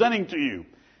he's presenting to you.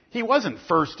 He wasn't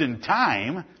first in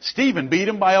time. Stephen beat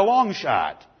him by a long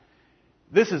shot.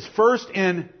 This is first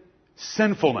in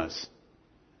sinfulness,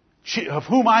 of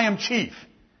whom I am chief.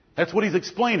 That's what he's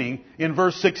explaining in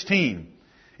verse 16.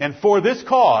 And for this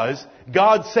cause,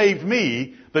 God saved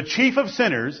me, the chief of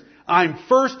sinners. I'm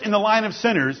first in the line of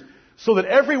sinners, so that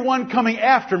everyone coming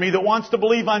after me that wants to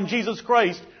believe on Jesus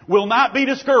Christ will not be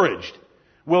discouraged,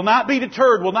 will not be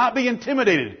deterred, will not be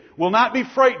intimidated, will not be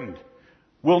frightened,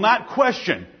 will not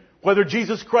question whether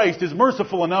Jesus Christ is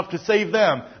merciful enough to save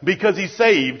them because he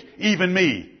saved even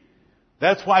me.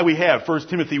 That's why we have 1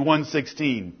 Timothy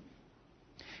 1:16.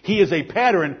 He is a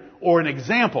pattern or an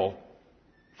example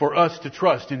for us to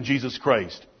trust in Jesus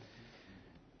Christ.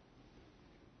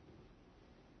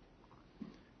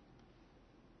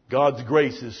 God's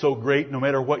grace is so great, no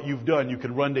matter what you've done, you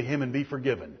can run to him and be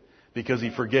forgiven because he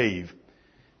forgave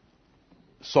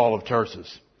Saul of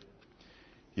Tarsus.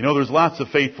 You know, there's lots of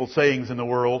faithful sayings in the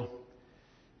world.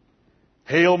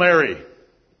 Hail Mary.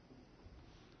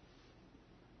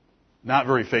 Not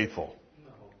very faithful.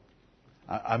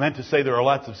 I meant to say there are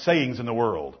lots of sayings in the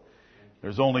world.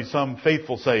 There's only some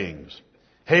faithful sayings.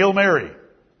 Hail Mary.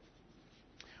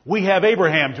 We have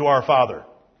Abraham to our father.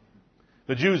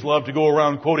 The Jews love to go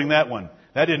around quoting that one.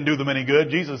 That didn't do them any good.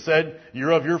 Jesus said,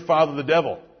 you're of your father the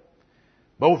devil.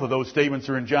 Both of those statements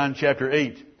are in John chapter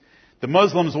 8. The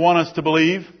Muslims want us to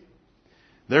believe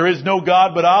there is no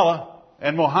God but Allah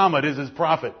and Muhammad is his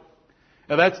prophet.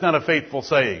 Now that's not a faithful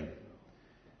saying.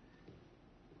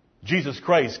 Jesus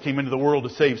Christ came into the world to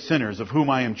save sinners, of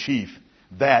whom I am chief.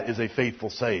 That is a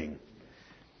faithful saying.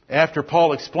 After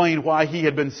Paul explained why he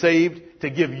had been saved, to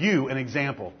give you an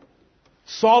example.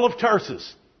 Saul of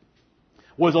Tarsus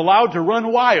was allowed to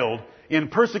run wild in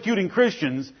persecuting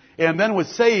Christians and then was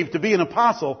saved to be an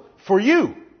apostle for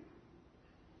you.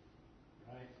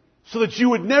 So that you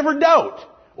would never doubt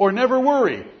or never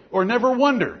worry or never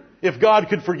wonder if God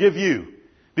could forgive you.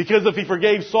 Because if he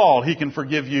forgave Saul, he can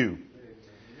forgive you.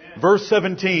 Verse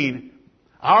 17,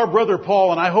 our brother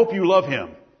Paul, and I hope you love him.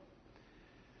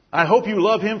 I hope you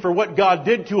love him for what God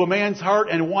did to a man's heart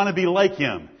and want to be like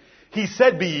him. He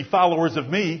said, be ye followers of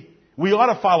me. We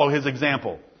ought to follow his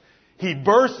example. He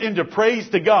burst into praise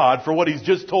to God for what he's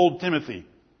just told Timothy.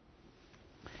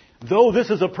 Though this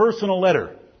is a personal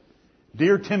letter,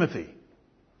 dear Timothy.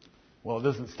 Well, it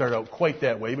doesn't start out quite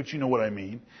that way, but you know what I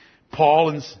mean.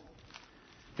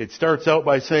 It starts out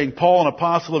by saying, Paul, an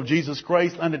apostle of Jesus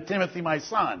Christ, unto Timothy, my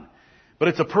son. But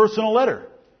it's a personal letter.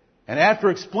 And after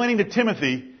explaining to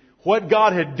Timothy what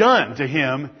God had done to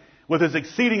him with his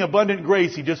exceeding abundant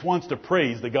grace, he just wants to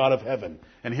praise the God of heaven.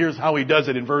 And here's how he does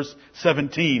it in verse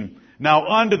 17. Now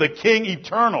unto the King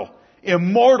eternal,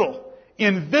 immortal,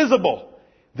 invisible,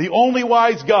 the only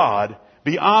wise God,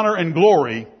 be honor and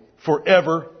glory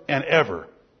forever and ever.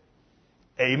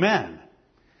 Amen.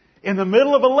 In the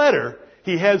middle of a letter,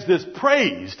 he has this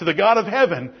praise to the God of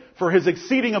heaven for his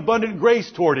exceeding abundant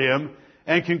grace toward him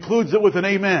and concludes it with an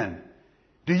amen.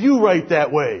 Do you write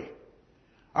that way?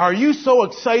 Are you so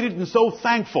excited and so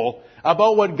thankful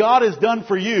about what God has done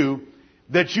for you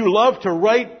that you love to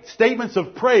write statements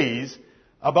of praise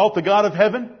about the God of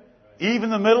heaven, even in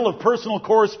the middle of personal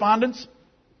correspondence?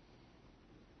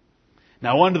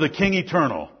 Now unto the King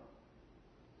eternal.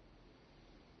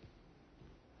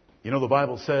 You know, the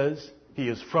Bible says he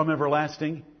is from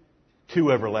everlasting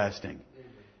to everlasting.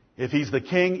 If he's the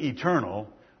King eternal,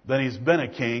 then he's been a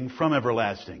king from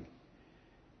everlasting.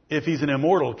 If he's an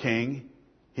immortal king,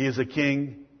 he is a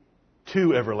king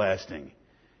to everlasting.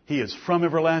 He is from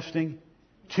everlasting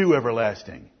to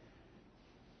everlasting.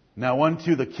 Now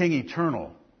unto the King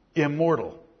eternal,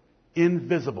 immortal,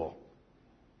 invisible.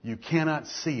 You cannot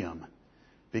see him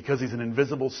because he's an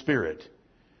invisible spirit.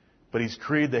 But He's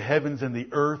created the heavens and the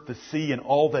earth, the sea, and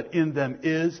all that in them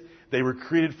is. They were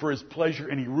created for His pleasure,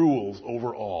 and He rules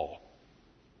over all.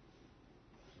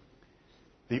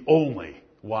 The only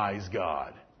wise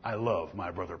God. I love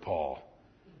my brother Paul.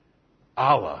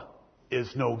 Allah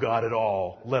is no God at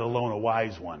all, let alone a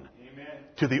wise one. Amen.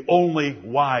 To the only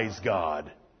wise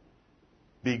God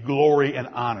be glory and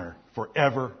honor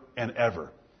forever and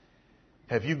ever.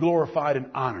 Have you glorified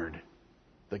and honored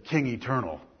the King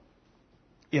eternal,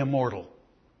 immortal,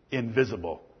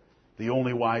 invisible, the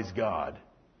only wise God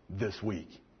this week,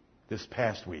 this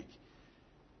past week?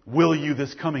 Will you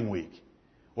this coming week?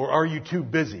 Or are you too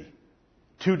busy,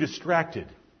 too distracted,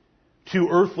 too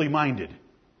earthly minded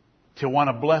to want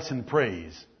to bless and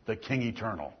praise the King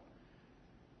eternal?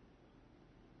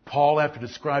 Paul, after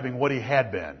describing what he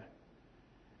had been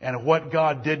and what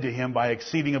God did to him by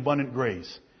exceeding abundant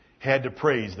grace, had to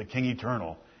praise the King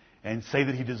eternal and say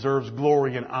that He deserves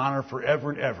glory and honor forever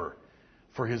and ever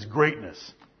for His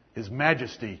greatness, His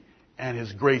majesty, and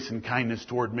His grace and kindness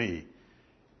toward me.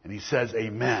 And he says,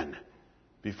 Amen,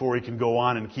 before he can go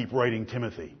on and keep writing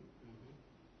Timothy.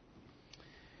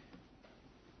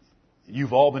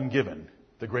 You've all been given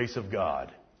the grace of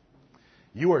God.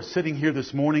 You are sitting here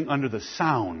this morning under the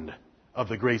sound of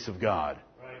the grace of God.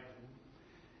 Right.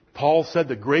 Paul said,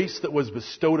 the grace that was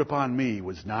bestowed upon me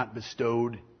was not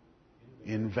bestowed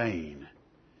in vain.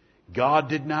 God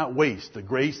did not waste the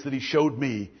grace that He showed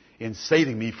me in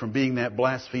saving me from being that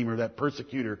blasphemer, that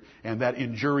persecutor, and that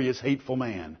injurious, hateful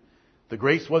man. The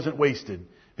grace wasn't wasted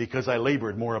because I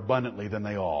labored more abundantly than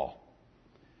they all.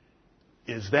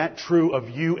 Is that true of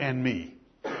you and me?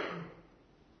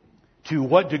 To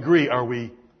what degree are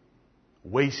we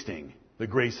wasting the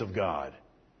grace of God?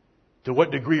 To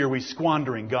what degree are we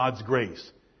squandering God's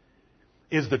grace?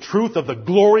 Is the truth of the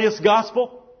glorious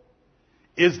gospel?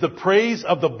 Is the praise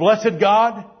of the blessed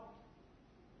God?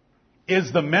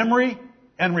 Is the memory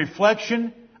and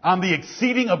reflection on the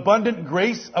exceeding abundant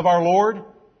grace of our Lord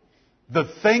the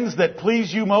things that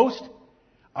please you most?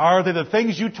 Are they the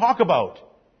things you talk about?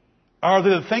 Are they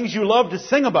the things you love to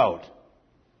sing about?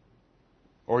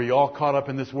 Or are you all caught up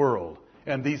in this world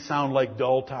and these sound like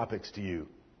dull topics to you?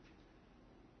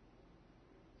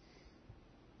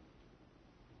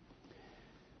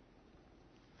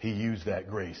 He used that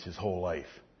grace his whole life.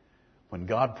 When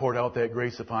God poured out that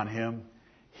grace upon him,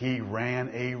 he ran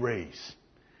a race.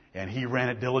 And he ran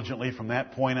it diligently from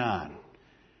that point on.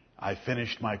 I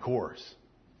finished my course.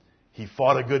 He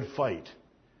fought a good fight,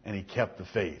 and he kept the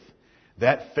faith.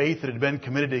 That faith that had been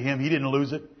committed to him, he didn't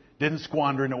lose it, didn't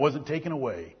squander it, and it wasn't taken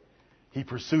away. He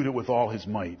pursued it with all his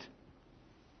might.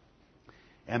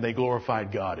 And they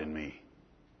glorified God in me.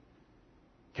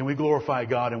 Can we glorify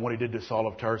God in what He did to Saul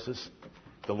of Tarsus?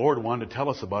 The Lord wanted to tell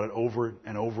us about it over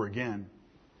and over again.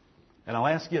 And I'll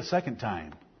ask you a second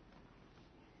time.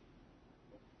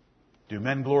 Do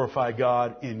men glorify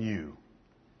God in you?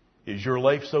 Is your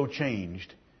life so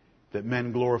changed that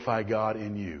men glorify God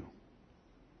in you?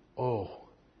 Oh,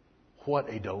 what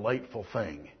a delightful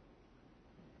thing.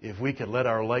 If we could let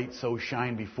our light so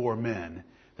shine before men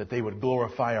that they would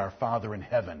glorify our Father in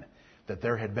heaven, that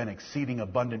there had been exceeding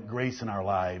abundant grace in our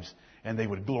lives, and they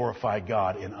would glorify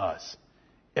God in us.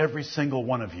 Every single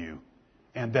one of you,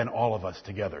 and then all of us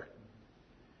together.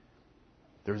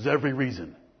 There's every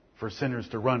reason for sinners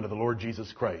to run to the Lord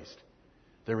Jesus Christ.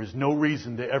 There is no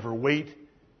reason to ever wait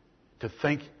to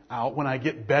think, when I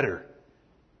get better,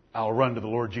 I'll run to the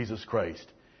Lord Jesus Christ.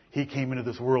 He came into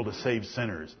this world to save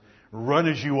sinners. Run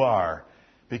as you are,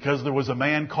 because there was a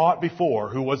man caught before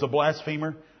who was a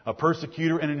blasphemer, a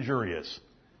persecutor, and injurious.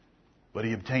 But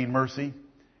he obtained mercy,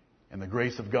 and the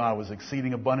grace of God was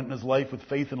exceeding abundant in his life with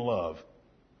faith and love.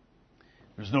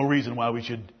 There's no reason why we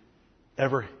should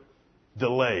ever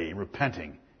delay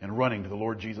repenting and running to the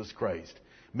Lord Jesus Christ.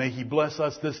 May He bless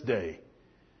us this day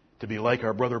to be like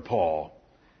our brother Paul,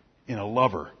 in a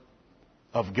lover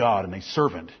of God and a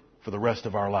servant for the rest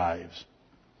of our lives.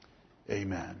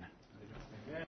 Amen.